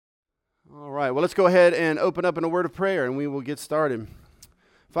right, well, let's go ahead and open up in a word of prayer, and we will get started.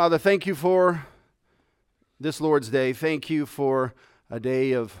 Father, thank you for this Lord's Day. Thank you for a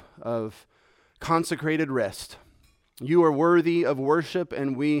day of consecrated rest. You are worthy of worship,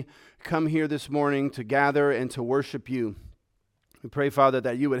 and we come here this morning to gather and to worship you. We pray, Father,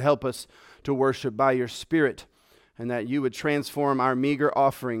 that you would help us to worship by your Spirit, and that you would transform our meager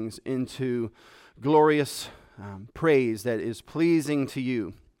offerings into glorious praise that is pleasing to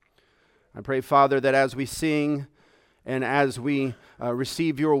you. I pray, Father, that as we sing and as we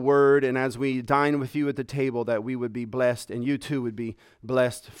receive your word and as we dine with you at the table, that we would be blessed and you too would be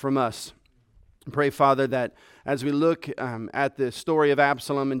blessed from us. I pray, Father, that as we look at the story of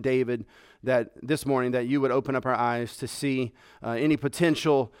Absalom and David, that this morning that you would open up our eyes to see any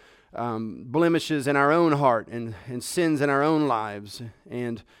potential blemishes in our own heart and sins in our own lives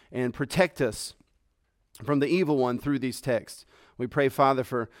and protect us from the evil one through these texts. We pray, Father,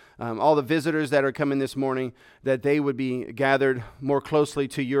 for all the visitors that are coming this morning, that they would be gathered more closely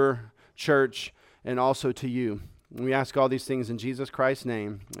to your church and also to you. And we ask all these things in Jesus Christ's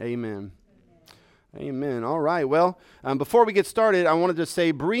name. Amen. Amen. All right. Well, before we get started, I wanted to say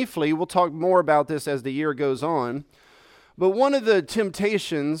briefly, we'll talk more about this as the year goes on, but one of the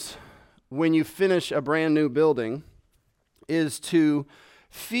temptations when you finish a brand new building is to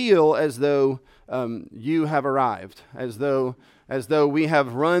feel as though you have arrived, as though we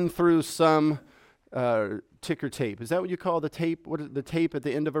have run through some ticker tape. Is that what you call the tape? What is the tape at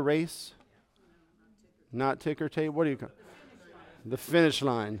the end of a race? Not ticker tape. What do you call it? The finish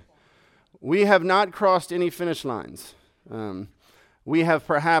line. We have not crossed any finish lines. We have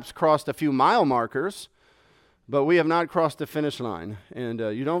perhaps crossed a few mile markers, but we have not crossed the finish line. And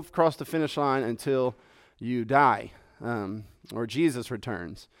you don't cross the finish line until you die or Jesus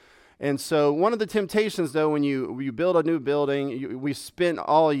returns. And so one of the temptations, though, when you build a new building, we spent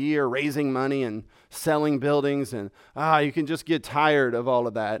all year raising money and selling buildings, and you can just get tired of all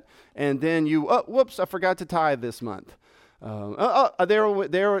of that. And then whoops, I forgot to tithe this month.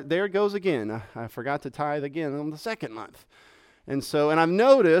 There it goes again. I forgot to tithe again on the second month. And I've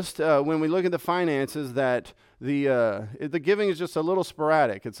noticed when we look at the finances that the giving is just a little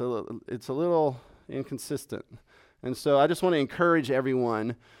sporadic. It's a little inconsistent. And so I just want to encourage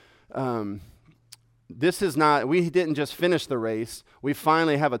everyone. We didn't just finish the race. We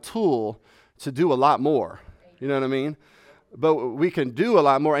finally have a tool to do a lot more. You know what I mean? But we can do a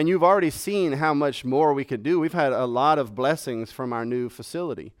lot more. And you've already seen how much more we could do. We've had a lot of blessings from our new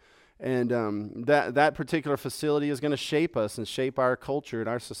facility. And that particular facility is going to shape us and shape our culture and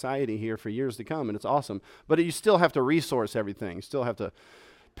our society here for years to come. And it's awesome. But you still have to resource everything. You still have to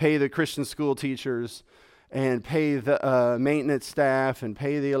pay the Christian school teachers and pay the maintenance staff and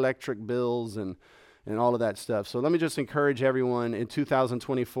pay the electric bills and all of that stuff. So let me just encourage everyone in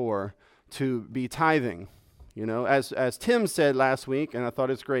 2024 to be tithing. You know, as Tim said last week, and I thought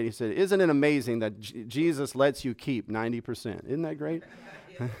it's great, he said, isn't it amazing that Jesus lets you keep 90%? Isn't that great?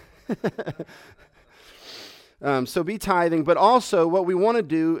 So be tithing, but also what we want to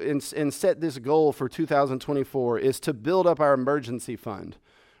do and set this goal for 2024 is to build up our emergency fund.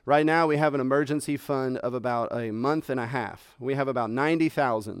 Right now, we have an emergency fund of about a month and a half. We have about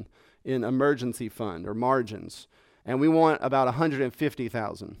 $90,000 in emergency fund or margins, and we want about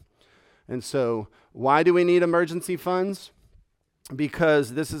 $150,000. And so, why do we need emergency funds?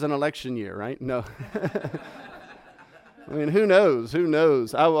 Because this is an election year, right? No. I mean, who knows? Who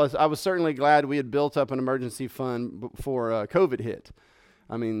knows? I was certainly glad we had built up an emergency fund before COVID hit.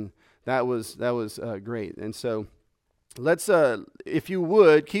 I mean, that was great, and so. Let's, if you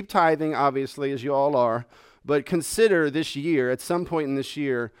would, keep tithing, obviously, as you all are, but consider this year, at some point in this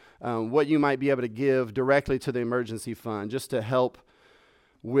year, what you might be able to give directly to the emergency fund, just to help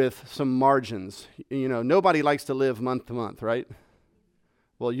with some margins. You know, nobody likes to live month to month, right?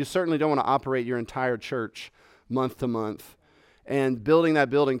 Well, you certainly don't want to operate your entire church month to month, and building that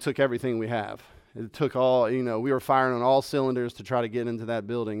building took everything we have. It took all, we were firing on all cylinders to try to get into that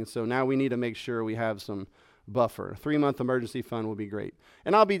building, and so now we need to make sure we have some buffer. A 3-month emergency fund will be great.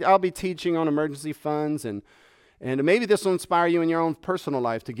 And I'll be teaching on emergency funds, and maybe this will inspire you in your own personal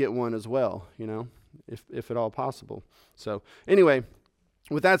life to get one as well, if at all possible. So anyway,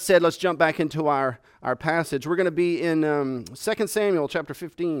 with that said, let's jump back into our passage. We're going to be in 2 Samuel chapter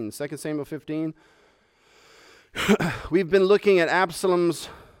 15. 2 Samuel 15. We've been looking at Absalom's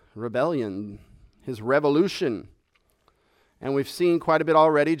rebellion, his revolution. And we've seen quite a bit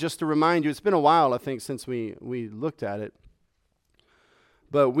already. Just to remind you, it's been a while, I think, since we looked at it.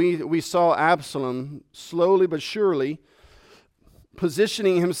 But we saw Absalom slowly but surely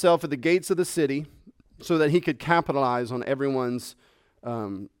positioning himself at the gates of the city so that he could capitalize on everyone's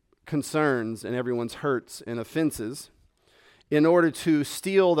concerns and everyone's hurts and offenses in order to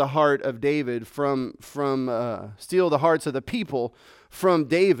steal the heart of David steal the hearts of the people from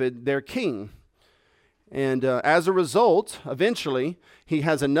David, their king. And as a result, eventually, he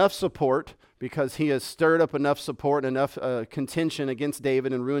has enough support because he has stirred up enough support, enough contention against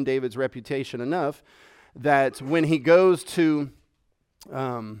David and ruined David's reputation enough that when he goes to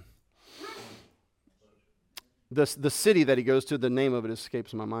the city that he goes to, the name of it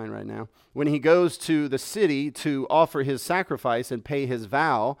escapes my mind right now. When he goes to the city to offer his sacrifice and pay his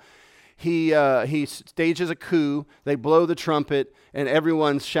vow, he stages a coup, they blow the trumpet, and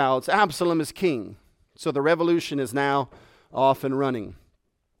everyone shouts, "Absalom is king." So the revolution is now off and running.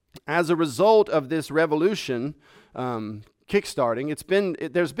 As a result of this revolution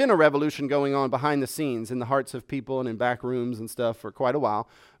kickstarting, there's been a revolution going on behind the scenes in the hearts of people and in back rooms and stuff for quite a while.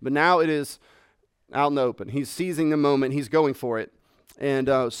 But now it is out in the open. He's seizing the moment. He's going for it. And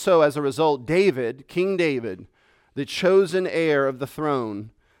so as a result, King David, the chosen heir of the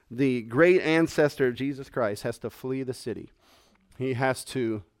throne, the great ancestor of Jesus Christ, has to flee the city. He has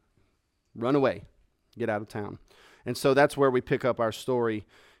to run away, get out of town. And so that's where we pick up our story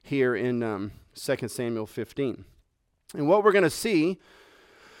here in 2 Samuel 15. And what we're going to see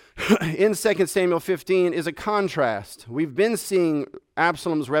in 2 Samuel 15 is a contrast. We've been seeing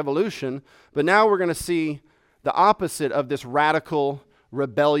Absalom's revolution, but now we're going to see the opposite of this radical,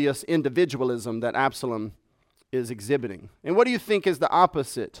 rebellious individualism that Absalom is exhibiting. And what do you think is the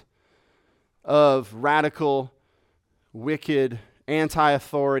opposite of radical, wicked,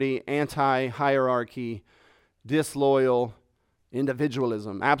 anti-authority, anti-hierarchy, disloyal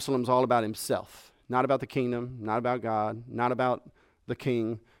individualism? Absalom's all about himself, not about the kingdom, not about God, not about the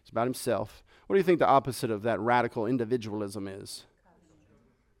king. It's about himself. What do you think the opposite of that radical individualism is?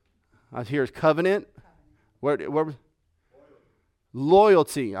 I hear covenant. Where?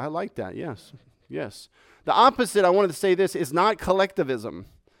 Loyalty. I like that. Yes. The opposite, I wanted to say this, is not collectivism.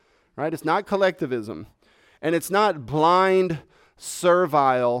 Right? It's not collectivism. And it's not blind,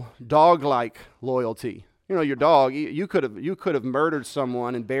 servile, dog-like loyalty. You know, your dog, you could have murdered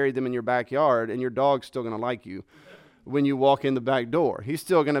someone and buried them in your backyard, and your dog's still going to like you when you walk in the back door. He's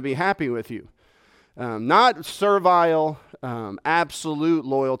still going to be happy with you. Not servile, absolute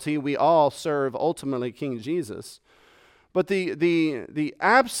loyalty. We all serve ultimately King Jesus. But the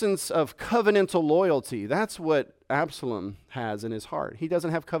absence of covenantal loyalty, that's what Absalom has in his heart. He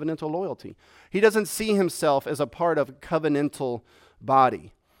doesn't have covenantal loyalty. He doesn't see himself as a part of a covenantal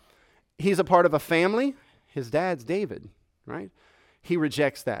body. He's a part of a family. His dad's David, right? He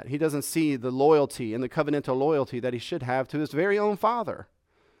rejects that. He doesn't see the loyalty and the covenantal loyalty that he should have to his very own father,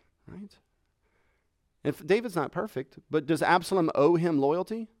 right? If David's not perfect, but does Absalom owe him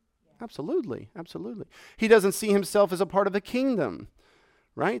loyalty? Absolutely. He doesn't see himself as a part of the kingdom,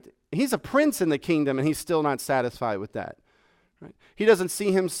 right? He's a prince in the kingdom, and he's still not satisfied with that, right? He doesn't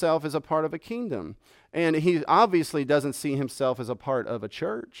see himself as a part of a kingdom, and he obviously doesn't see himself as a part of a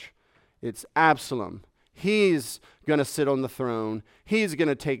church. It's Absalom. He's going to sit on the throne. He's going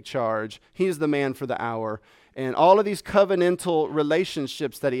to take charge. He's the man for the hour. And all of these covenantal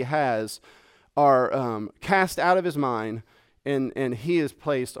relationships that he has are cast out of his mind, and he is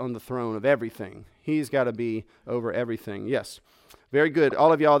placed on the throne of everything. He's got to be over everything. Yes. Very good.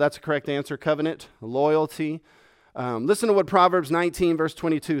 All of y'all, that's a correct answer. Covenant, loyalty. Listen to what Proverbs 19, verse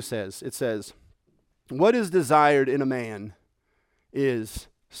 22 says. It says, "What is desired in a man is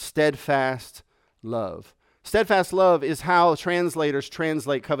steadfast love." Steadfast love is how translators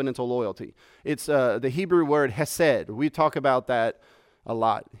translate covenantal loyalty. It's the Hebrew word hesed. We talk about that a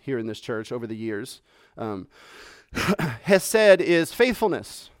lot here in this church over the years. Hesed is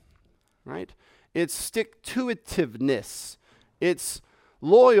faithfulness, right? It's stick-to-itiveness. It's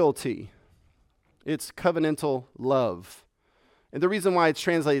loyalty. It's covenantal love. And the reason why it's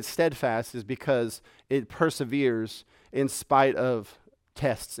translated steadfast is because it perseveres in spite of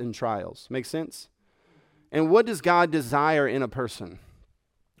tests and trials. Make sense? And what does God desire in a person?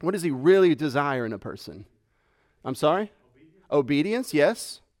 What does he really desire in a person? I'm sorry? Obedience,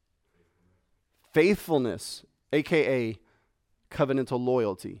 yes. Faithfulness, a.k.a. covenantal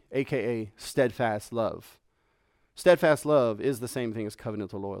loyalty, a.k.a. steadfast love. Steadfast love is the same thing as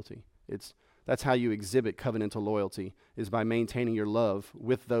covenantal loyalty. That's how you exhibit covenantal loyalty, is by maintaining your love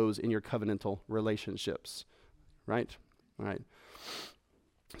with those in your covenantal relationships. Right? All right.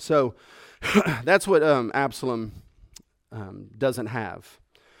 So that's what Absalom doesn't have.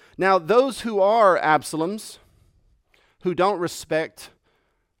 Now, those who are Absaloms, who don't respect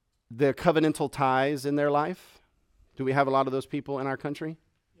the covenantal ties in their life, do we have a lot of those people in our country?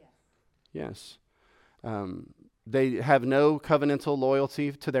 Yes. They have no covenantal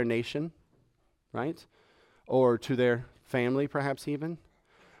loyalty to their nation, right? Or to their family, perhaps even.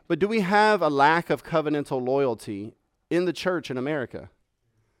 But do we have a lack of covenantal loyalty in the church in America?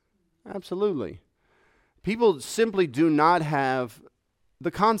 Absolutely. People simply do not have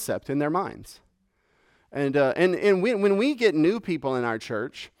the concept in their minds. And when we get new people in our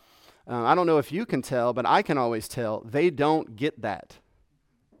church, I don't know if you can tell, but I can always tell, they don't get that.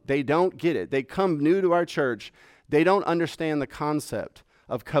 They don't get it. They come new to our church. They don't understand the concept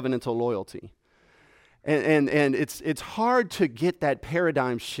of covenantal loyalty. And it's hard to get that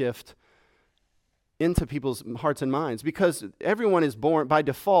paradigm shift into people's hearts and minds because everyone is born, by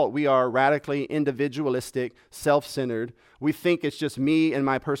default, we are radically individualistic, self-centered. We think it's just me and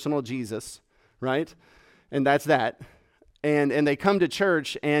my personal Jesus, right? And that's that. And they come to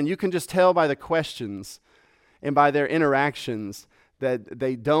church, and you can just tell by the questions and by their interactions that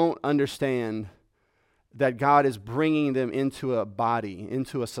they don't understand that God is bringing them into a body,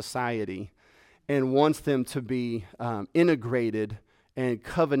 into a society, and wants them to be integrated and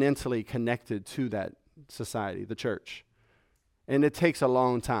covenantally connected to that society, the church. And it takes a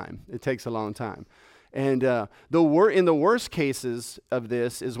long time. It takes a long time. And in the worst cases of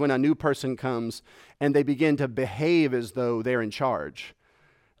this is when a new person comes and they begin to behave as though they're in charge,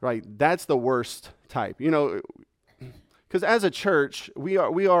 right? That's the worst type. You know, because as a church, we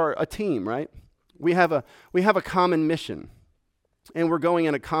are a team, right? We have a common mission. And we're going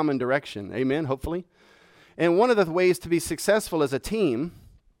in a common direction. Amen, hopefully. And one of the ways to be successful as a team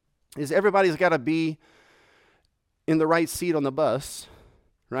is everybody's got to be in the right seat on the bus,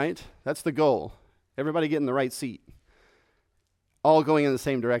 right? That's the goal. Everybody get in the right seat. All going in the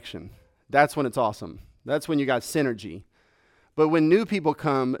same direction. That's when it's awesome. That's when you got synergy. But when new people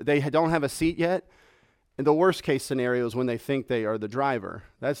come, they don't have a seat yet. And the worst case scenario is when they think they are the driver.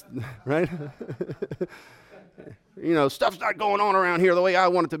 That's, right? You know, stuff's not going on around here the way I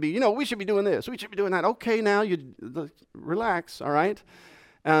want it to be. You know, we should be doing this. We should be doing that. Okay, now relax, all right?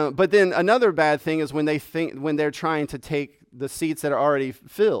 But then another bad thing is when they're trying to take the seats that are already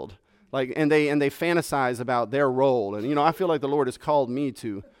filled, and they fantasize about their role. And you know, I feel like the Lord has called me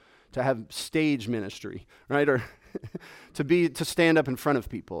to have stage ministry, right? Or to stand up in front of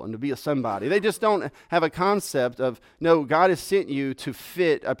people and to be a somebody. They just don't have a concept of, no, God has sent you to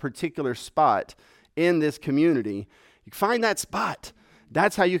fit a particular spot in this community. You find that spot.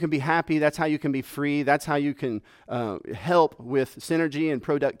 That's how you can be happy. That's how you can be free. That's how you can help with synergy and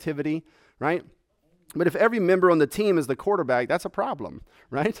productivity, right? But if every member on the team is the quarterback, that's a problem,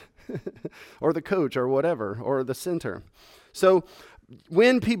 right? Or the coach or whatever, or the center. So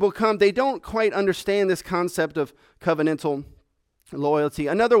when people come, they don't quite understand this concept of covenantal loyalty.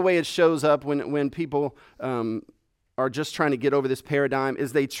 Another way it shows up when people are just trying to get over this paradigm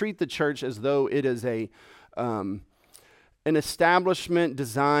is they treat the church as though it is an establishment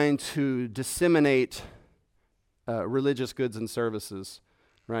designed to disseminate religious goods and services,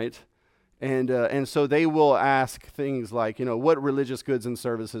 right? And so they will ask things like, you know, what religious goods and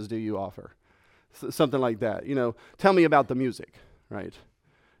services do you offer? Something like that. You know, tell me about the music, right?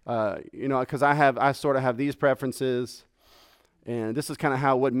 You know, because I sort of have these preferences, and this is kind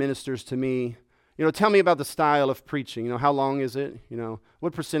of what ministers to me. You know, tell me about the style of preaching. You know, how long is it? You know,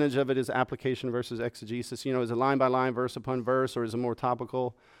 what percentage of it is application versus exegesis? You know, is it line by line, verse upon verse, or is it more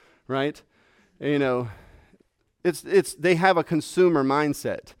topical, right? You know, they have a consumer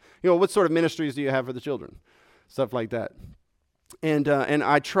mindset. You know, what sort of ministries do you have for the children? Stuff like that. And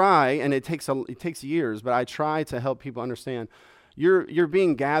I try, and it takes years, but I try to help people understand you're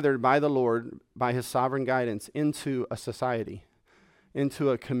being gathered by the Lord, by His sovereign guidance, into a society, into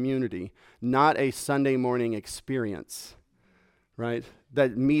a community, not a Sunday morning experience, right?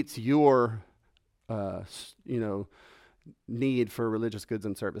 That meets your, need for religious goods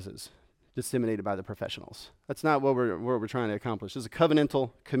and services disseminated by the professionals. That's not what we're trying to accomplish. It's a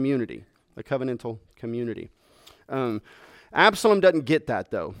covenantal community, Absalom doesn't get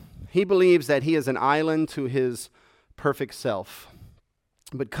that, though. He believes that he is an island to his perfect self.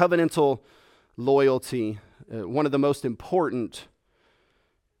 But covenantal loyalty, one of the most important,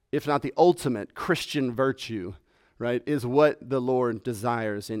 if not the ultimate Christian virtue, right, is what the Lord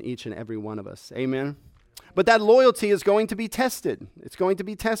desires in each and every one of us. Amen? But that loyalty is going to be tested. It's going to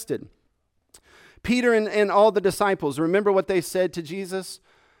be tested. Peter and all the disciples, remember what they said to Jesus?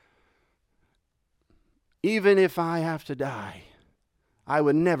 Even if I have to die, I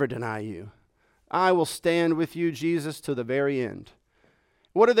would never deny you. I will stand with you, Jesus, to the very end.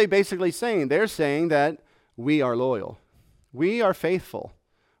 What are they basically saying? They're saying that we are loyal. We are faithful.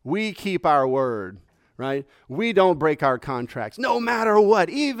 We keep our word, right? We don't break our contracts, no matter what,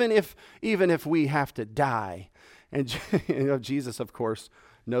 even if we have to die. And Jesus, of course,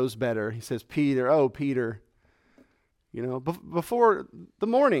 knows better. He says, Peter, oh, Peter, before the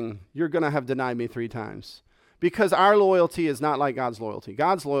morning, you're going to have denied me 3 times. Because our loyalty is not like God's loyalty.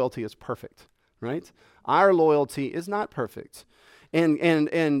 God's loyalty is perfect, right? Our loyalty is not perfect.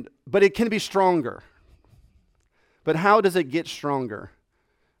 But it can be stronger. But how does it get stronger?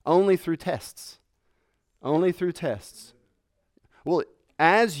 Only through tests. Only through tests. Well,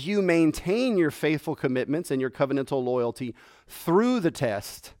 as you maintain your faithful commitments and your covenantal loyalty through the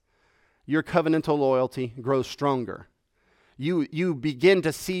test, your covenantal loyalty grows stronger. You begin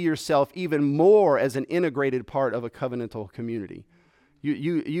to see yourself even more as an integrated part of a covenantal community.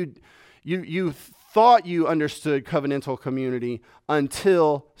 You thought you understood covenantal community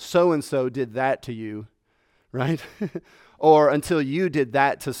until so-and-so did that to you, right? Or until you did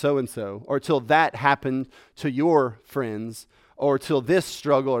that to so-and-so, or till that happened to your friends, or till this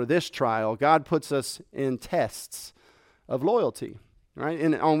struggle or this trial. God puts us in tests of loyalty, right?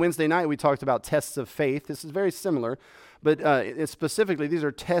 And on Wednesday night, we talked about tests of faith. This is very similar, but specifically, these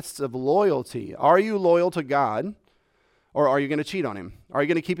are tests of loyalty. Are you loyal to God, or are you going to cheat on him? Are you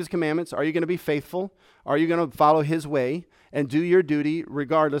going to keep his commandments? Are you going to be faithful? Are you going to follow his way and do your duty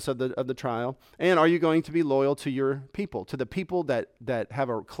regardless of the trial? And are you going to be loyal to your people, to the people that have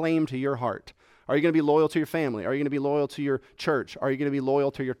a claim to your heart? Are you going to be loyal to your family? Are you going to be loyal to your church? Are you going to be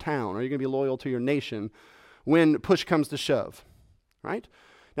loyal to your town? Are you going to be loyal to your nation when push comes to shove, right?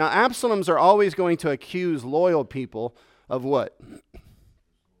 Now, Absaloms are always going to accuse loyal people of what?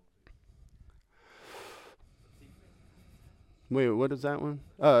 Wait, what is that one?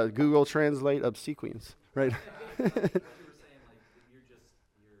 Google Translate obsequience, right?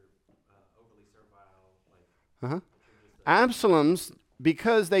 Absaloms,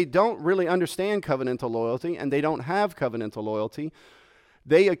 because they don't really understand covenantal loyalty and they don't have covenantal loyalty,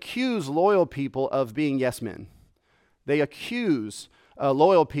 they accuse loyal people of being yes men. They accuse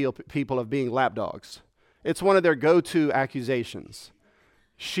loyal people of being lapdogs. It's one of their go-to accusations.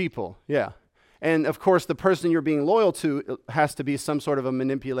 Sheeple, yeah. And of course, the person you're being loyal to has to be some sort of a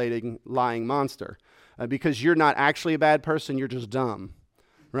manipulating, lying monster. Because you're not actually a bad person, you're just dumb,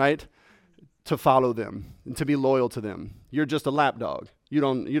 right? To follow them and to be loyal to them. You're just a lapdog. You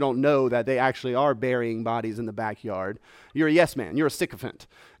don't know that they actually are burying bodies in the backyard. You're a yes man. You're a sycophant.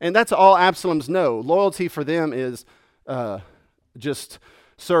 And that's all Absaloms know. Loyalty for them is just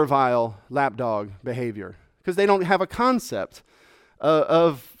servile lapdog behavior because they don't have a concept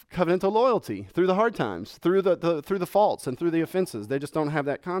of covenantal loyalty through the hard times, through the faults and through the offenses. They just don't have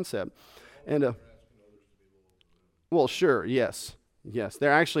that concept. And well, sure, yes,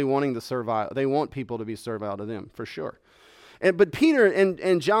 they're actually wanting the servile. They want people to be servile to them for sure. But Peter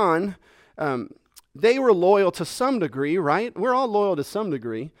and John, they were loyal to some degree, right? We're all loyal to some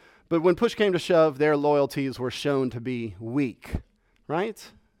degree. But when push came to shove, their loyalties were shown to be weak, right?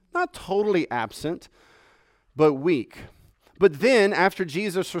 Not totally absent, but weak. But then after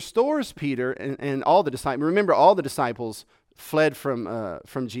Jesus restores Peter and all the disciples, remember all the disciples fled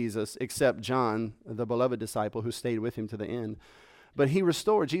from Jesus except John, the beloved disciple who stayed with him to the end. But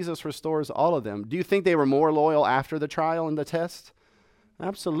Jesus restores all of them. Do you think they were more loyal after the trial and the test?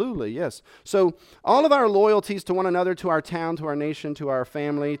 Absolutely, yes. So all of our loyalties to one another, to our town, to our nation, to our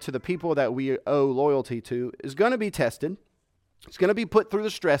family, to the people that we owe loyalty to is going to be tested. It's going to be put through the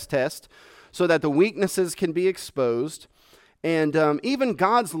stress test so that the weaknesses can be exposed. And even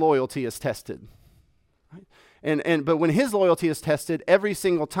God's loyalty is tested. Right? But when his loyalty is tested every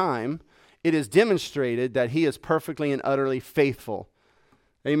single time, it is demonstrated that he is perfectly and utterly faithful.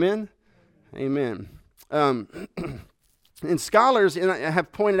 Amen? Amen. And scholars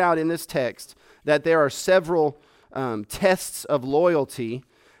have pointed out in this text that there are several tests of loyalty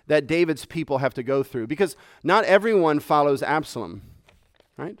that David's people have to go through because not everyone follows Absalom,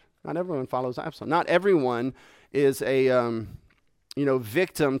 right? Not everyone follows Absalom. Not everyone is a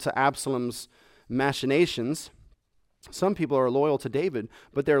victim to Absalom's machinations. Some people are loyal to David,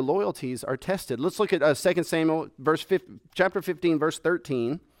 but their loyalties are tested. Let's look at 2 Samuel chapter 15, verse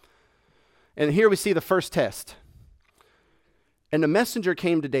 13. And here we see the first test. And the messenger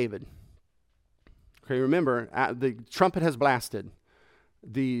came to David. Okay, remember, the trumpet has blasted.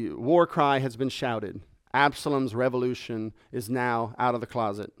 The war cry has been shouted. Absalom's revolution is now out of the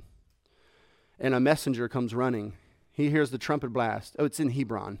closet. And a messenger comes running. He hears the trumpet blast. Oh, it's in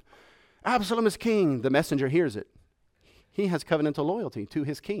Hebron. Absalom is king. The messenger hears it. He has covenantal loyalty to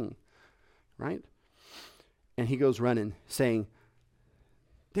his king, right? And he goes running, saying,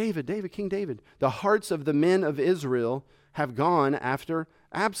 David, King David, the hearts of the men of Israel have gone after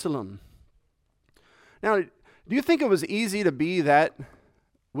Absalom. Now, do you think it was easy to be that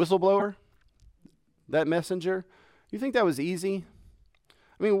whistleblower, that messenger? You think that was easy?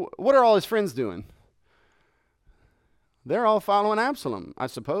 I mean, what are all his friends doing? They're all following Absalom, I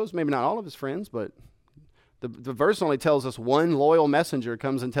suppose. Maybe not all of his friends, but the verse only tells us one loyal messenger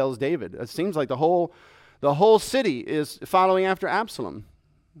comes and tells David. It seems like the whole city is following after Absalom,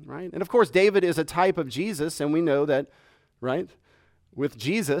 right? And of course, David is a type of Jesus, and we know that, right? With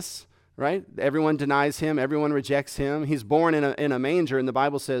Jesus, right? Everyone denies him. Everyone rejects him. He's born in a manger, and the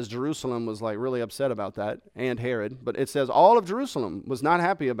Bible says Jerusalem was like really upset about that, and Herod. But it says all of Jerusalem was not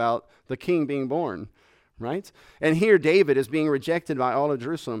happy about the king being born, right? And here David is being rejected by all of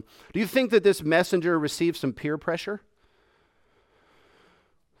Jerusalem. Do you think that this messenger received some peer pressure?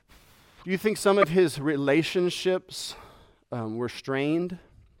 Do you think some of his relationships were strained?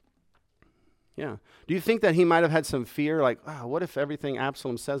 Yeah. Do you think that he might have had some fear, like, what if everything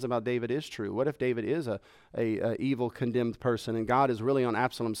Absalom says about David is true? What if David is a evil, condemned person and God is really on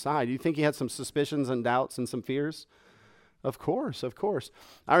Absalom's side? Do you think he had some suspicions and doubts and some fears? Of course, of course.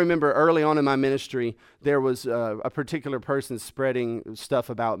 I remember early on in my ministry, there was a particular person spreading stuff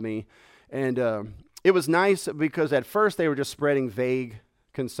about me. And it was nice because at first they were just spreading vague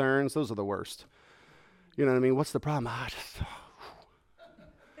concerns. Those are the worst. You know what I mean? What's the problem? I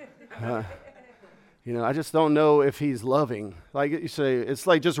just don't know if he's loving. Like you say, it's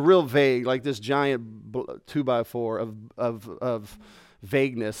like just real vague, like this giant 2x4 of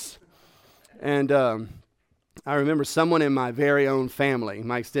vagueness. And I remember someone in my very own family,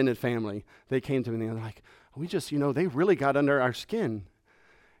 my extended family, they came to me and they were like, they really got under our skin.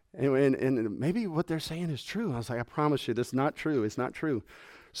 And maybe what they're saying is true. I was like, I promise you, this is not true. It's not true.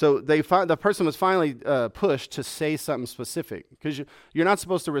 So the person was finally pushed to say something specific, because you're not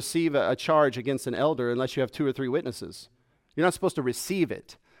supposed to receive a charge against an elder unless you have 2 or 3 witnesses. You're not supposed to receive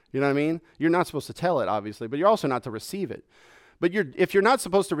it. You know what I mean? You're not supposed to tell it, obviously, but you're also not to receive it. But if you're not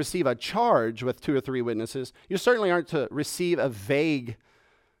supposed to receive a charge with 2 or 3 witnesses, you certainly aren't to receive a vague,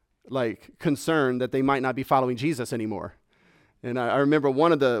 concern that they might not be following Jesus anymore. And I remember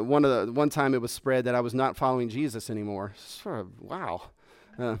one time it was spread that I was not following Jesus anymore. Sort of, wow.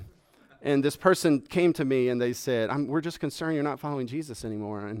 And this person came to me and they said, we're just concerned you're not following Jesus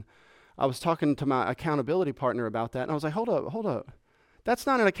anymore. And I was talking to my accountability partner about that. And I was like, hold up. That's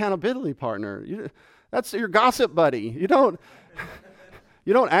not an accountability partner. That's your gossip buddy. You don't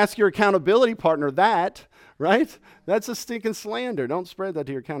ask your accountability partner that, right? That's a stinking slander. Don't spread that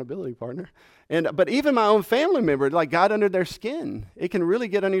to your accountability partner. But even my own family member, got under their skin. It can really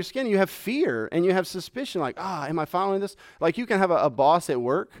get under your skin. You have fear and you have suspicion, am I following this? Like you can have a boss at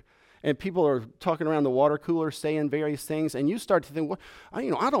work and people are talking around the water cooler saying various things, and you start to think, I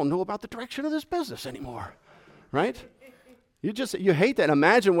don't know about the direction of this business anymore, right? You hate that.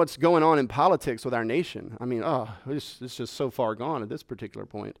 Imagine what's going on in politics with our nation. I mean, it's just so far gone at this particular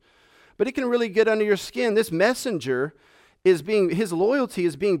point. But it can really get under your skin. This messenger his loyalty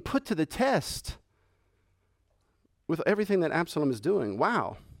is being put to the test with everything that Absalom is doing.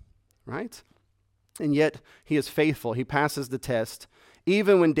 Wow, right? And yet he is faithful. He passes the test,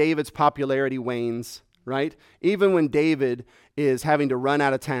 even when David's popularity wanes, right? Even when David is having to run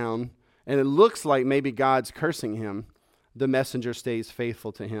out of town, and it looks like maybe God's cursing him, the messenger stays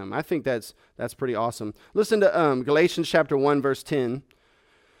faithful to him. I think that's pretty awesome. Listen to Galatians chapter 1, verse 10.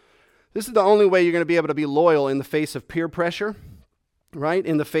 This is the only way you're going to be able to be loyal in the face of peer pressure, right?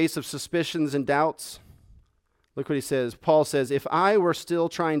 In the face of suspicions and doubts. Look what he says. Paul says, if I were still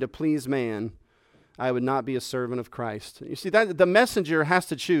trying to please man, I would not be a servant of Christ. You see, that the messenger has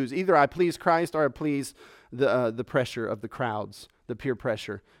to choose. Either I please Christ or I please the pressure of the crowds, the peer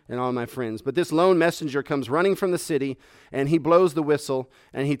pressure, and all my friends. But this lone messenger comes running from the city, and he blows the whistle,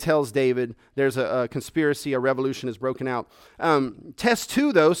 and he tells David there's a conspiracy, a revolution is broken out. Test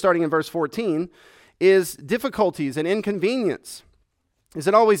 2, though, starting in verse 14, is difficulties and inconvenience. Is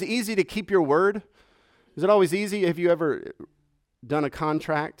it always easy to keep your word? Is it always easy? Have you ever done a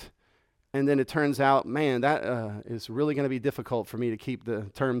contract, and then it turns out, man, that is really going to be difficult for me to keep the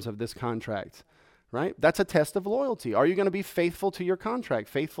terms of this contract? Right? That's a test of loyalty. Are you going to be faithful to your contract,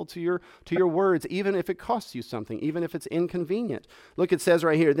 faithful to your words, even if it costs you something, even if it's inconvenient? Look, it says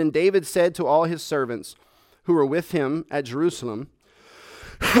right here, then David said to all his servants who were with him at Jerusalem,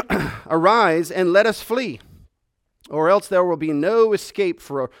 arise and let us flee, or else there will be no escape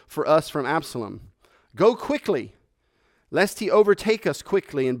for us from Absalom. Go quickly, lest he overtake us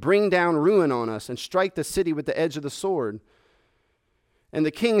quickly and bring down ruin on us and strike the city with the edge of the sword. And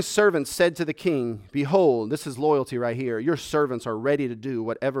the king's servants said to the king, behold, this is loyalty right here. Your servants are ready to do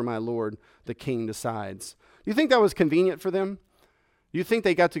whatever my lord the king decides. Do you think that was convenient for them? Do you think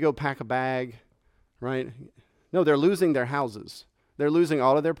they got to go pack a bag, right? No, they're losing their houses. They're losing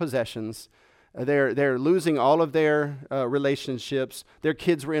all of their possessions. They're losing all of their relationships. Their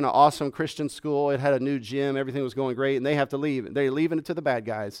kids were in an awesome Christian school. It had a new gym. Everything was going great, and they have to leave. They're leaving it to the bad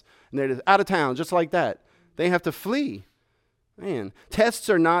guys, and they're just out of town just like that. They have to flee. Man, tests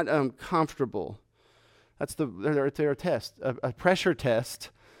are not comfortable. That's they're a test. A pressure test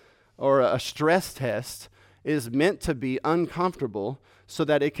or a stress test is meant to be uncomfortable so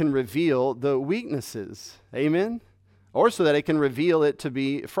that it can reveal the weaknesses. Amen? Or so that it can reveal it to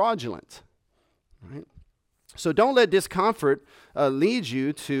be fraudulent. Right? So don't let discomfort lead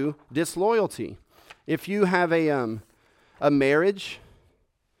you to disloyalty. If you have a marriage,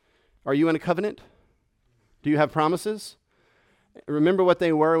 are you in a covenant? Do you have promises? Remember what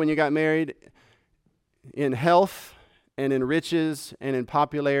they were when you got married? In health and in riches and in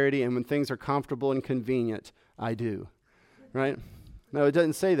popularity, and when things are comfortable and convenient, I do. Right? No, it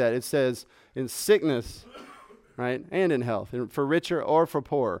doesn't say that. It says in sickness, right, and in health, and for richer or for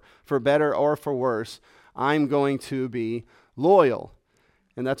poorer, for better or for worse, I'm going to be loyal.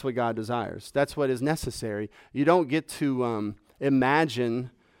 And that's what God desires. That's what is necessary. You don't get to imagine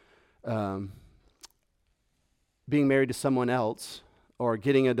being married to someone else or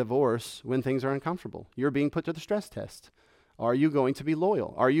getting a divorce when things are uncomfortable. You're being put to the stress test. Are you going to be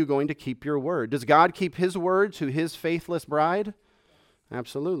loyal? Are you going to keep your word? Does God keep his word to his faithless bride?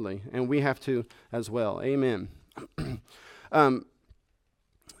 Absolutely. And we have to as well. Amen.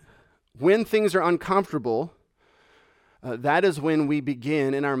 When things are uncomfortable, that is when we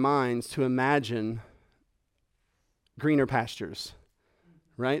begin in our minds to imagine greener pastures,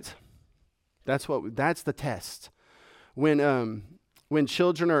 right? That's the test. When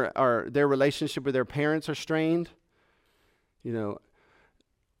children are their relationship with their parents are strained,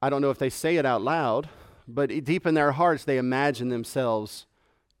 I don't know if they say it out loud, but deep in their hearts they imagine themselves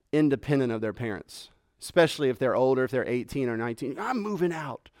independent of their parents. Especially if they're older, if they're 18 or 19. I'm moving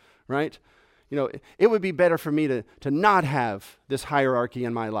out, right? It would be better for me to not have this hierarchy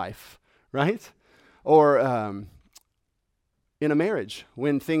in my life, right? Or in a marriage,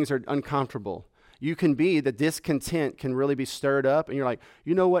 when things are uncomfortable, the discontent can really be stirred up, and you're like,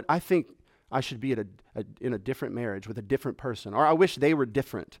 you know what? I think I should be in a different marriage with a different person, or I wish they were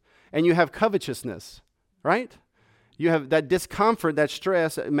different. And you have covetousness, right? You have that discomfort, that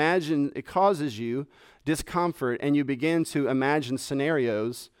stress. Imagine it causes you discomfort, and you begin to imagine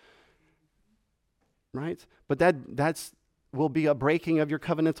scenarios, right? But that's will be a breaking of your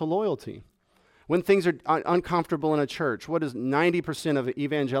covenantal loyalty. When things are uncomfortable in a church, what does 90% of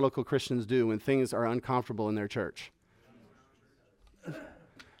evangelical Christians do when things are uncomfortable in their church?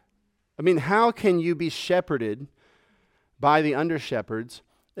 I mean, how can you be shepherded by the under-shepherds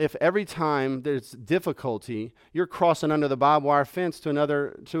if every time there's difficulty, you're crossing under the barbed wire fence to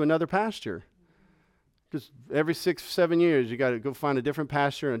another pasture? Just every 6-7 years, you got to go find a different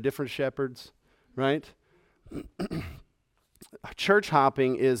pasture and different shepherds, right? Church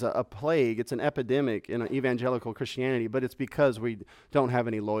hopping is a plague. It's an epidemic in evangelical Christianity, but it's because we don't have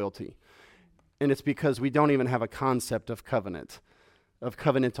any loyalty. And it's because we don't even have a concept of covenant, of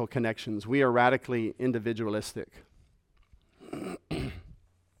covenantal connections. We are radically individualistic. And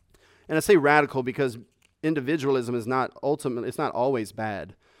I say radical because individualism is not it's not always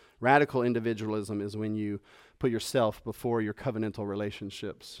bad. Radical individualism is when you put yourself before your covenantal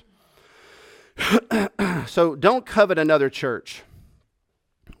relationships. So don't covet another church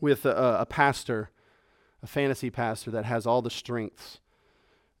with a pastor, a fantasy pastor that has all the strengths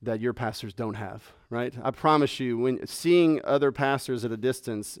that your pastors don't have, right? I promise you, when seeing other pastors at a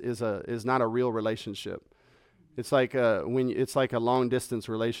distance is not a real relationship. It's like a long distance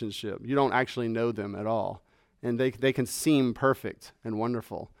relationship. You don't actually know them at all, and they can seem perfect and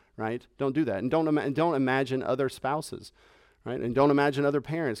wonderful, right? Don't do that, and don't imagine other spouses, right? And don't imagine other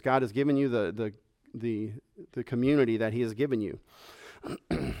parents. God has given you the community that He has given you.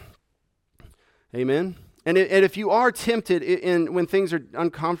 Amen. And if you are tempted when things are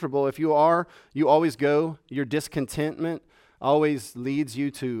uncomfortable, if you always go, your discontentment always leads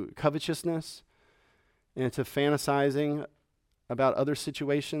you to covetousness and to fantasizing about other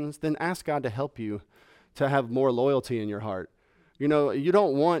situations, then ask God to help you to have more loyalty in your heart. You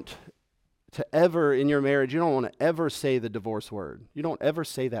don't want to ever, in your marriage, you don't want to ever say the divorce word. You don't ever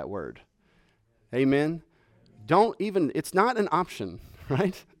say that word. Amen? It's not an option,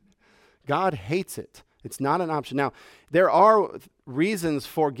 right? God hates it. It's not an option. Now, there are reasons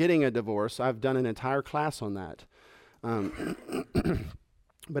for getting a divorce. I've done an entire class on that.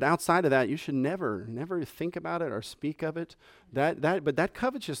 But outside of that, you should never think about it or speak of it. But that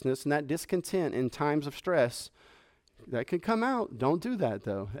covetousness and that discontent in times of stress, that can come out. Don't do that,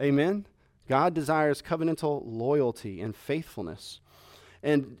 though. Amen? God desires covenantal loyalty and faithfulness.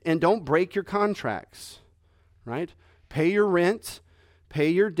 and don't break your contracts, right? Pay your rent, pay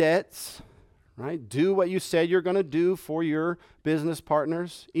your debts, right? Do what you said you're going to do for your business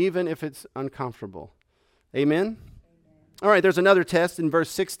partners, even if it's uncomfortable. Amen? All right, there's another test in verse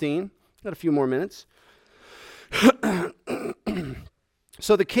 16. Got a few more minutes.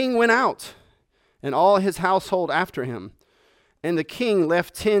 So the king went out, and all his household after him. And the king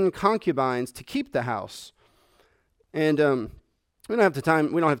left 10 concubines to keep the house. And we don't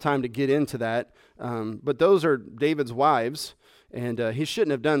have time to get into that. But those are David's wives, and he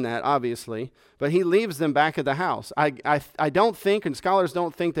shouldn't have done that, obviously. But he leaves them back at the house. I don't think, and scholars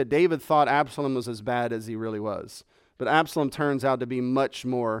don't think, that David thought Absalom was as bad as he really was. But Absalom turns out to be much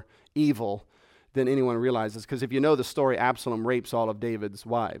more evil than anyone realizes, because if you know the story, Absalom rapes all of David's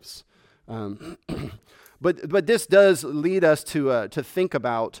wives. But this does lead us to think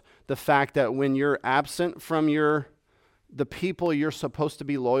about the fact that when you're absent from the people you're supposed to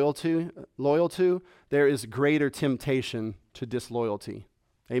be loyal to, there is greater temptation to disloyalty.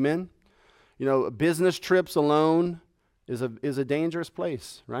 Amen? You know, business trips alone is a dangerous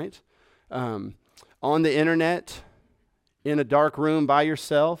place, right? On the internet, in a dark room by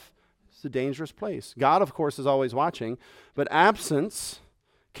yourself, it's a dangerous place. God, of course, is always watching, but absence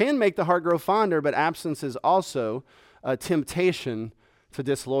can make the heart grow fonder, but absence is also a temptation to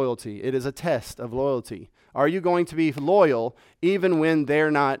disloyalty. It is a test of loyalty. Are you going to be loyal even when they're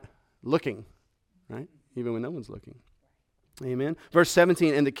not looking, right? Even when no one's looking. Amen. Verse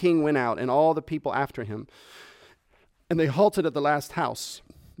 17, and the king went out, and all the people after him, and they halted at the last house.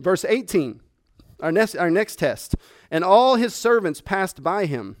 Verse 18, our next test, and all his servants passed by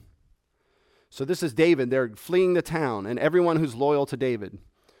him. So this is David. They're fleeing the town, and everyone who's loyal to David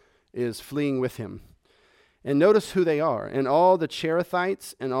is fleeing with him. And notice who they are. And all the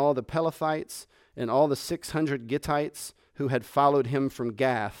Cherethites, and all the Pelethites, and all the 600 Gittites who had followed him from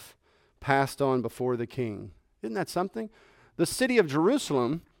Gath passed on before the king. Isn't that something? The city of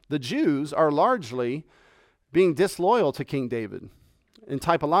Jerusalem, the Jews, are largely being disloyal to King David. And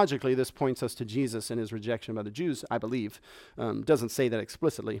typologically, this points us to Jesus and his rejection by the Jews, I believe. Doesn't say that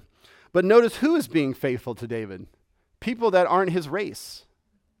explicitly. But notice who is being faithful to David. People that aren't his race.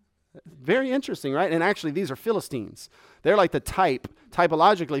 Very interesting, right? And actually, these are Philistines. They're like the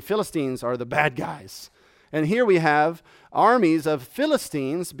typologically, Philistines are the bad guys. And here we have armies of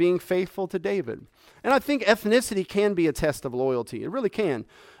Philistines being faithful to David. And I think ethnicity can be a test of loyalty. It really can.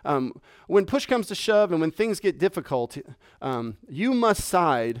 When push comes to shove and when things get difficult, you must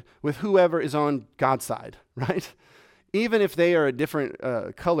side with whoever is on God's side, right? Even if they are a different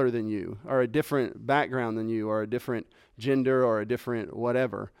color than you, or a different background than you, or a different gender, or a different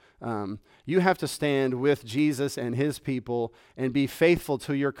whatever. You have to stand with Jesus and his people and be faithful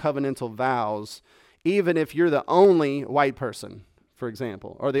to your covenantal vows, even if you're the only white person, for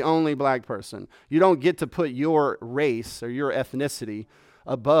example, or the only black person. You don't get to put your race or your ethnicity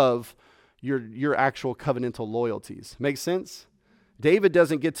above your actual covenantal loyalties. Make sense? David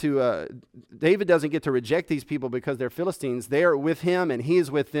doesn't get to reject these people because they're Philistines. They're with him and he's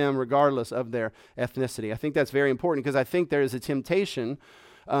with them regardless of their ethnicity. I think that's very important because I think there is a temptation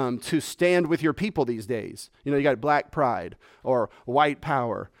to stand with your people these days. You know, you got black pride or white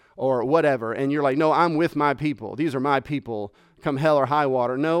power or whatever, and you're like, no, I'm with my people. These are my people, come hell or high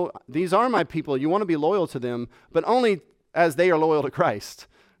water. No, these are my people. You want to be loyal to them, but only as they are loyal to Christ,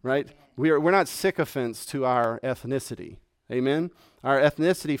 right? We're not sycophants to our ethnicity. Amen? Our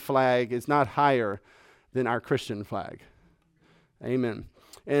ethnicity flag is not higher than our Christian flag. Amen.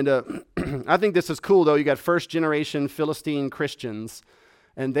 And I think this is cool, though. You got first-generation Philistine Christians,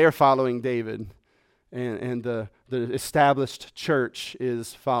 and they're following David. And the established church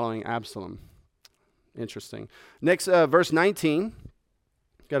is following Absalom. Interesting. Next, verse 19.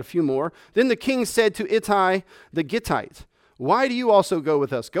 Got a few more. Then the king said to Ittai the Gittite, why do you also go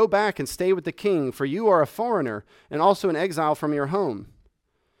with us? Go back and stay with the king, for you are a foreigner and also an exile from your home.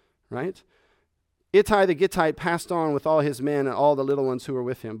 Right? Ittai the Gittite passed on with all his men and all the little ones who were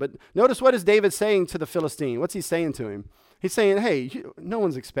with him. But notice what is David saying to the Philistine? What's he saying to him? He's saying, hey, no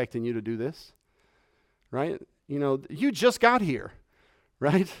one's expecting you to do this. Right? You know, you just got here.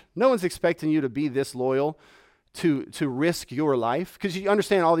 Right? No one's expecting you to be this loyal, to risk your life. Because you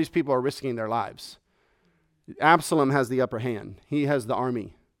understand all these people are risking their lives. Absalom has the upper hand. He has the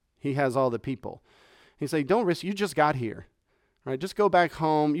army. He has all the people. He's like, don't risk. You just got here. Right? Just go back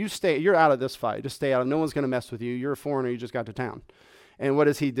home. You're out of this fight. Just stay out. No one's going to mess with you. You're a foreigner. You just got to town. And what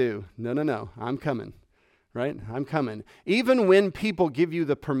does he do? No. I'm coming. Right? I'm coming. Even when people give you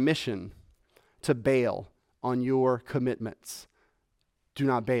the permission to bail on your commitments, do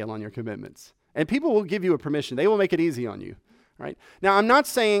not bail on your commitments. And people will give you a permission. They will make it easy on you. right? Now, I'm not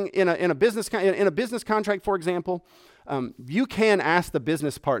saying in a business contract, for example, you can ask the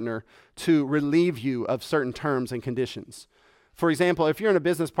business partner to relieve you of certain terms and conditions. For example, if you're in a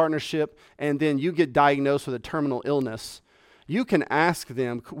business partnership and then you get diagnosed with a terminal illness, you can ask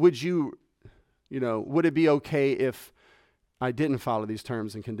them, would it be okay if I didn't follow these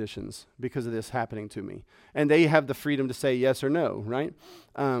terms and conditions because of this happening to me? And they have the freedom to say yes or no, right?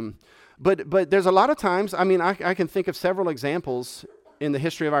 But there's a lot of times, I can think of several examples in the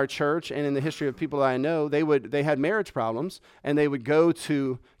history of our church and in the history of people that I know. They had marriage problems and they would go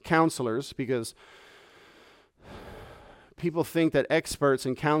to counselors because people think that experts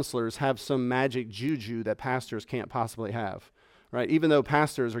and counselors have some magic juju that pastors can't possibly have, right? Even though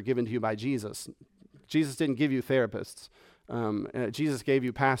pastors are given to you by Jesus. Jesus didn't give you therapists. Jesus gave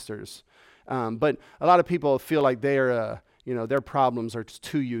you pastors. But a lot of people feel like their problems are just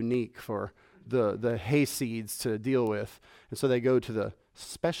too unique for the hayseeds to deal with. And so they go to the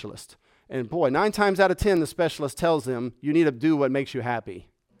specialist. And boy, 9 times out of 10, the specialist tells them, you need to do what makes you happy.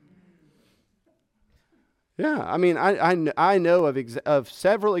 Yeah, I know of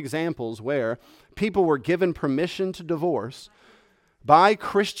several examples where people were given permission to divorce by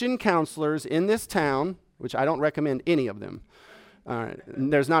Christian counselors in this town, which I don't recommend any of them.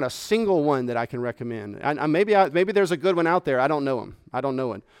 There's not a single one that I can recommend. Maybe there's a good one out there. I don't know them. I don't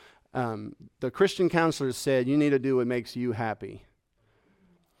know it. The Christian counselors said, you need to do what makes you happy.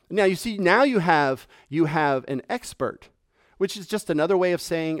 Now, you see, now you have an expert, which is just another way of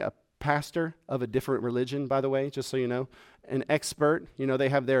saying a pastor of a different religion, by the way, just so you know. An expert, they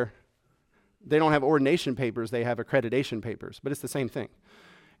don't have ordination papers, they have accreditation papers, but it's the same thing.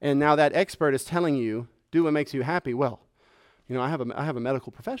 And now that expert is telling you, do what makes you happy. Well, I have a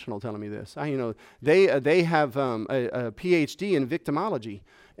medical professional telling me this. They have a PhD in victimology,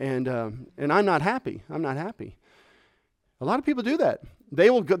 and I'm not happy. I'm not happy. A lot of people do that.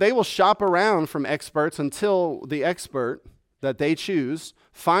 They will shop around from experts until the expert that they choose,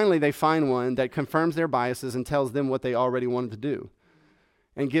 finally they find one that confirms their biases and tells them what they already wanted to do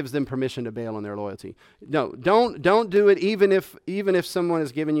and gives them permission to bail on their loyalty. No, don't do it even if someone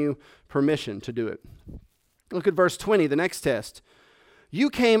has given you permission to do it. Look at verse 20, the next test. You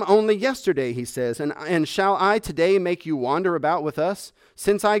came only yesterday, he says, and shall I today make you wander about with us?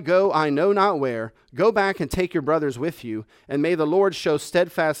 Since I go, I know not where. Go back and take your brothers with you, and may the Lord show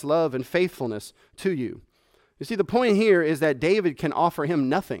steadfast love and faithfulness to you. You see, the point here is that David can offer him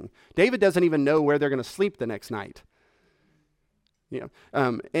nothing. David doesn't even know where they're going to sleep the next night.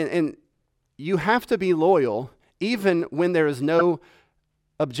 And you have to be loyal even when there is no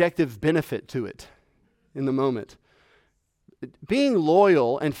objective benefit to it in the moment. Being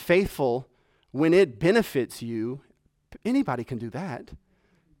loyal and faithful when it benefits you, anybody can do that.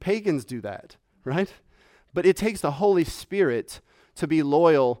 Pagans do that, right? But it takes the Holy Spirit to be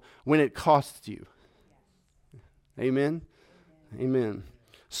loyal when it costs you. Amen? Amen.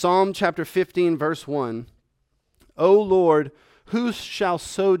 Psalm chapter 15, verse 1. O Lord, who shall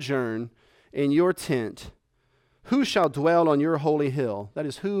sojourn in your tent? Who shall dwell on your holy hill? That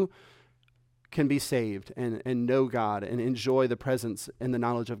is, who can be saved and know God and enjoy the presence and the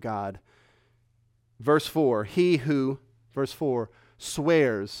knowledge of God? Verse 4, he who, verse 4,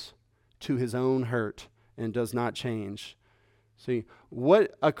 swears to his own hurt and does not change. See,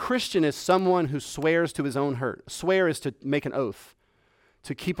 what a Christian is someone who swears to his own hurt. Swear is to make an oath,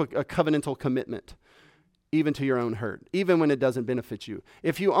 to keep a covenantal commitment, even to your own hurt, even when it doesn't benefit you.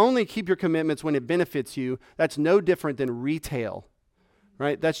 If you only keep your commitments when it benefits you, that's no different than retail,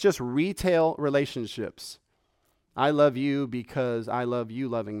 right? That's just retail relationships. I love you because I love you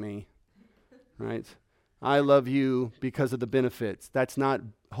loving me, right? I love you because of the benefits. That's not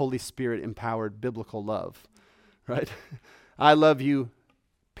Holy Spirit empowered biblical love, right? I love you,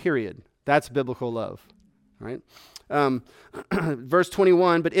 period. That's biblical love, right? Verse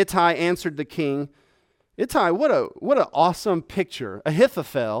 21, but Ittai answered the king. Ittai, what an awesome picture.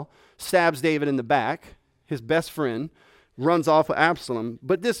 Ahithophel stabs David in the back. His best friend runs off with Absalom.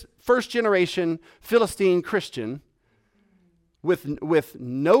 But this first generation Philistine Christian with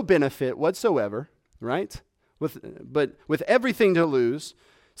no benefit whatsoever, right? But with everything to lose,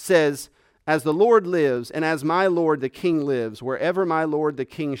 says, as the Lord lives, and as my Lord the king lives, wherever my Lord the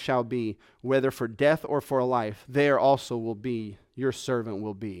king shall be, whether for death or for life, there also will be, your servant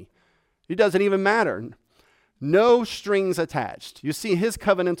will be. It doesn't even matter. No strings attached. You see, his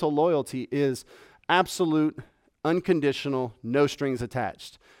covenantal loyalty is absolute, unconditional, no strings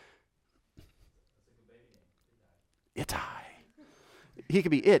attached. Ittai. He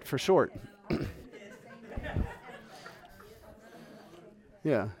could be it for short.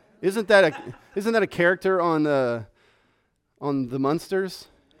 Yeah. Isn't that a character on on the Munsters?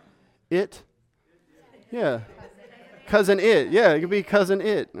 It? Yeah. Cousin It. Yeah, it could be Cousin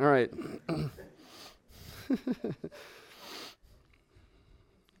It. All right.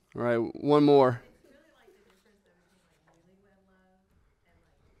 All right, one more.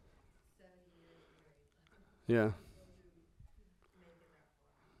 Yeah.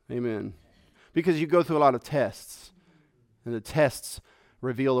 Amen. Because you go through a lot of tests, and the tests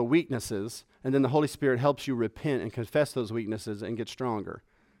reveal the weaknesses, and then the Holy Spirit helps you repent and confess those weaknesses and get stronger.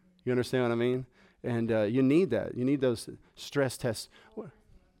 You understand what I mean? And you need that. You need those stress tests.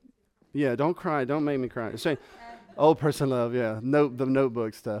 Yeah, don't cry. Don't make me cry. Say, old person love, yeah. The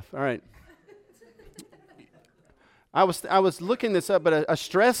notebook stuff. All right. I was looking this up, but a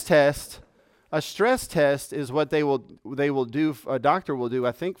stress test is what they will do. A doctor will do,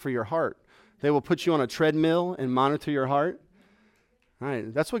 I think, for your heart. They will put you on a treadmill and monitor your heart. All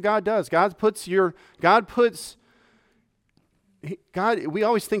right, that's what God does. We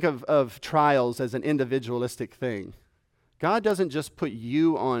always think of trials as an individualistic thing. God doesn't just put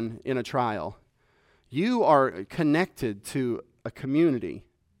you in a trial. You are connected to a community,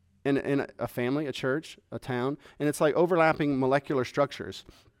 in a family, a church, a town, and it's like overlapping molecular structures.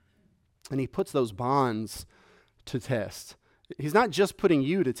 And he puts those bonds to test. He's not just putting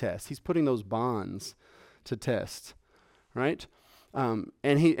you to test. He's putting those bonds to test, right? And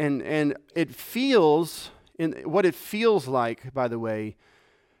it feels, what it feels like, by the way,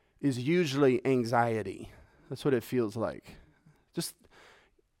 is usually anxiety. That's what it feels like.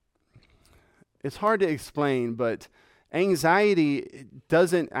 It's hard to explain, but anxiety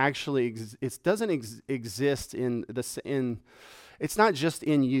doesn't actually exist it's not just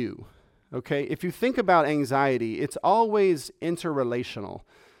in you. Okay, if you think about anxiety, it's always interrelational.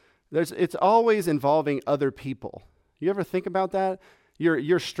 It's always involving other people. You ever think about that?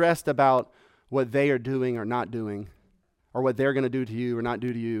 You're stressed about what they are doing or not doing, or what they're going to do to you or not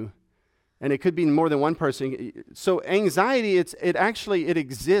do to you, and it could be more than one person. So anxiety, it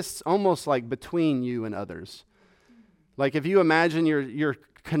exists almost like between you and others. Like if you imagine you're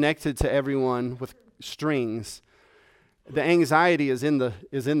connected to everyone with strings. The anxiety is in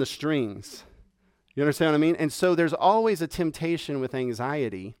the strings. You understand what I mean? And so there's always a temptation with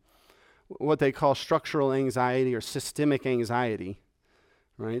anxiety, what they call structural anxiety or systemic anxiety,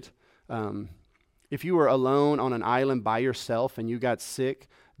 right? If you were alone on an island by yourself and you got sick,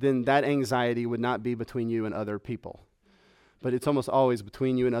 then that anxiety would not be between you and other people. But it's almost always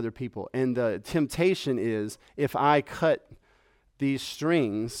between you and other people. And the temptation is, if I cut these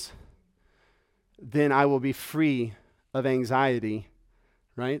strings, then I will be free of anxiety,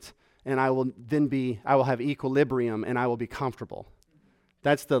 right? And I will have equilibrium and I will be comfortable.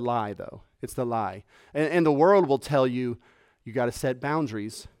 That's the lie, though. It's the lie. And the world will tell you, you got to set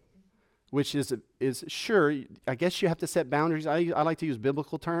boundaries, which is sure, I guess you have to set boundaries. I like to use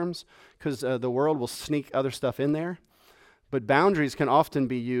biblical terms because the world will sneak other stuff in there. But boundaries can often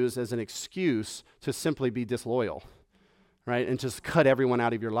be used as an excuse to simply be disloyal, right? And just cut everyone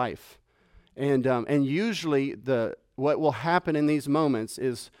out of your life. And usually what will happen in these moments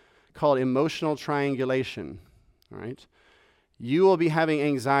is called emotional triangulation, all right? You will be having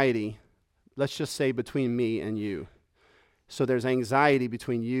anxiety, let's just say between me and you. So there's anxiety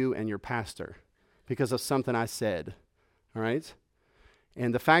between you and your pastor because of something I said, all right?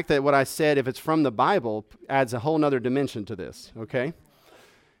 And the fact that what I said, if it's from the Bible, adds a whole nother dimension to this, okay?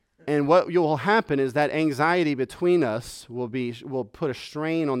 And what will happen is that anxiety between us will put a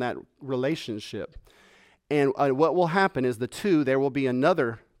strain on that relationship. And what will happen is there will be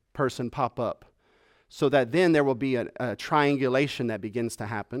another person pop up. So that then there will be a triangulation that begins to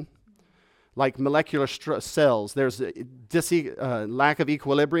happen. Like molecular cells, there's a lack of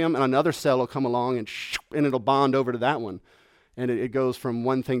equilibrium, and another cell will come along and it'll bond over to that one. And it goes from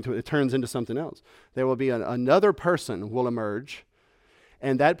one thing it turns into something else. There will be another person will emerge,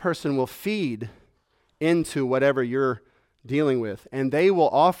 and that person will feed into whatever you're dealing with, and they will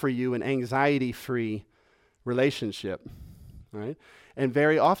offer you an anxiety-free relationship, right? And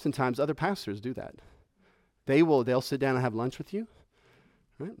very oftentimes, other pastors do that. They'll sit down and have lunch with you,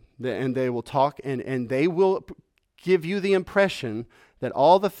 right? And they will talk, and they will give you the impression that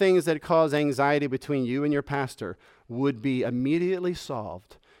all the things that cause anxiety between you and your pastor would be immediately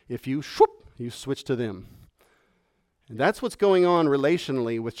solved if you switch to them. And that's what's going on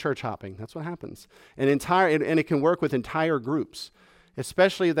relationally with church hopping. That's what happens. And it can work with entire groups,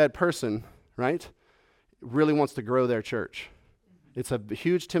 especially if that person, right, really wants to grow their church. It's a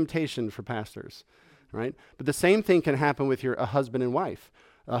huge temptation for pastors, right? But the same thing can happen with a husband and wife.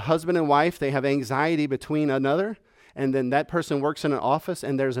 A husband and wife, they have anxiety between another, and then that person works in an office,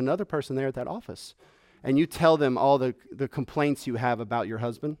 and there's another person there at that office. and you tell them all the complaints you have about your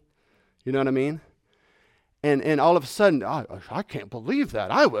husband. You know what I mean? And all of a sudden, I can't believe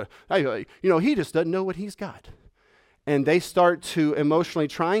that. He just doesn't know what he's got. And they start to emotionally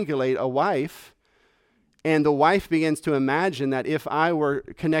triangulate a wife, and the wife begins to imagine that if I were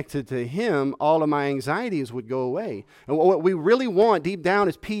connected to him, all of my anxieties would go away. And what we really want deep down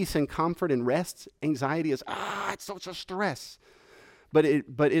is peace and comfort and rest. Anxiety is, it's such a stress. But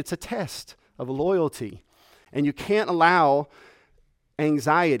it's a test of loyalty. And you can't allow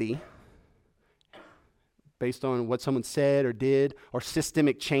anxiety based on what someone said or did, or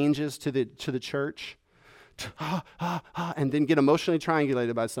systemic changes to the church, and then get emotionally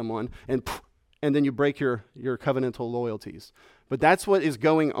triangulated by someone, and then you break your covenantal loyalties. But that's what is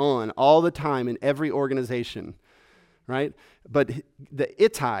going on all the time in every organization, right? But the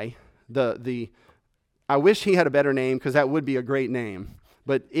Ittai, I wish he had a better name, because that would be a great name,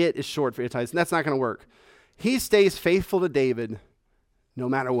 but it is short for Ittai, and that's not going to work. He stays faithful to David no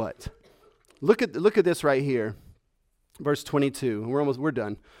matter what. Look at this right here, verse 22. We're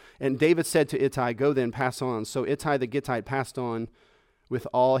done. And David said to Ittai, "Go then, pass on." So Ittai the Gittite passed on with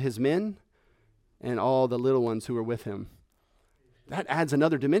all his men and all the little ones who were with him. That adds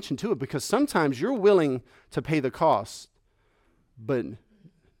another dimension to it, because sometimes you're willing to pay the cost, but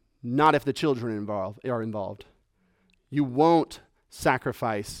not if the children are involved. You won't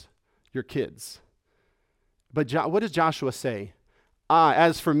sacrifice your kids. But what does Joshua say?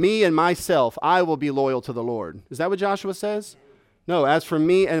 As for me and myself, I will be loyal to the Lord. Is that what Joshua says? No, as for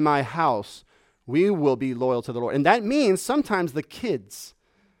me and my house, we will be loyal to the Lord. And that means sometimes the kids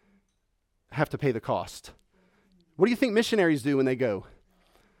have to pay the cost. What do you think missionaries do when they go?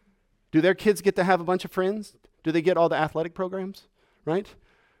 Do their kids get to have a bunch of friends? Do they get all the athletic programs? Right?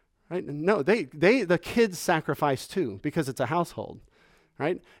 No, the kids sacrifice too, because it's a household.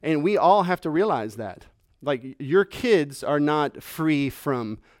 Right? And we all have to realize that. Like, your kids are not free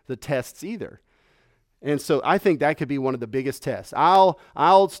from the tests either. And so I think that could be one of the biggest tests. I'll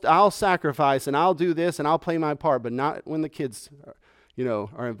sacrifice, and I'll do this, and I'll play my part, but not when the kids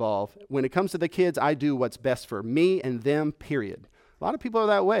are involved. When it comes to the kids, I do what's best for me and them, period. A lot of people are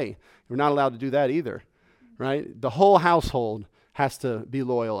that way. We're not allowed to do that either, right? The whole household has to be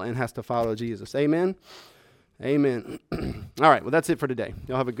loyal and has to follow Jesus. Amen? Amen. All right, well, that's it for today.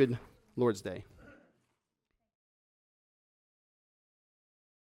 Y'all have a good Lord's Day.